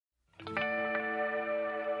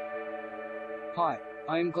Hi,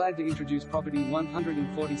 I am glad to introduce property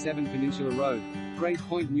 147 Peninsular Road, Great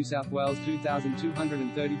Point, New South Wales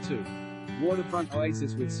 2232. Waterfront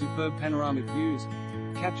oasis with superb panoramic views,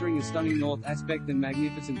 capturing a stunning north aspect and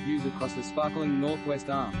magnificent views across the sparkling northwest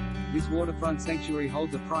arm. This waterfront sanctuary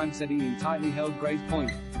holds a prime setting in tightly held Great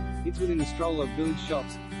Point. It's within a stroll of village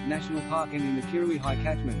shops, national park and in the Kirrawee High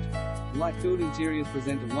catchment. Light-filled interiors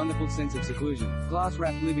present a wonderful sense of seclusion.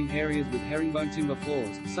 Glass-wrapped living areas with herringbone timber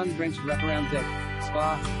floors, sun-drenched wraparound deck,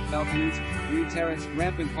 spa, balconies, rear terrace,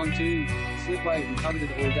 ramp and pontoon, slipway and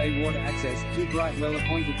coveted all-day water access, 2 bright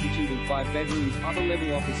well-appointed kitchens and 5 bedrooms,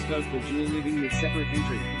 upper-level office scope for dual living with separate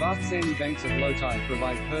entry. Vast sandy banks at low tide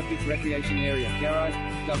provide perfect recreation area, garage,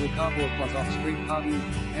 double carport plus off-street parking,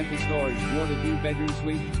 ample storage, water view bedroom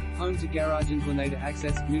suite, home to garage inclinator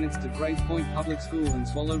access, units to Great Point Public School and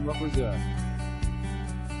Swallow Rock Reserve.